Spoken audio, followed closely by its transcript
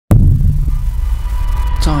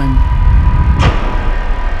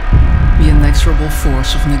unstoppable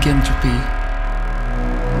force of negentropy,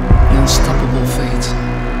 the unstoppable fate,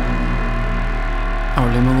 our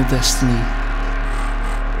liminal destiny.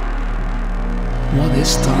 What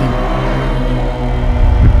is time?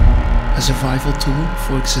 A survival tool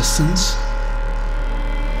for existence?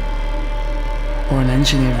 Or an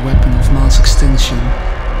engineered weapon of mass extinction?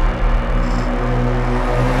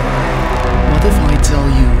 What if I tell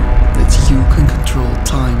you that you can control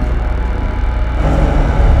time?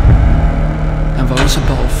 And those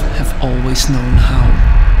above have always known how.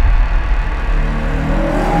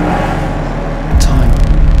 Time.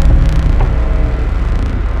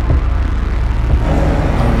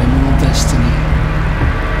 Our liminal destiny.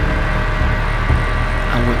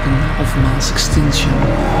 A weapon of mass extinction.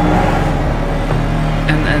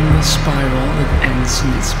 An endless spiral that ends in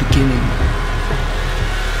its beginning.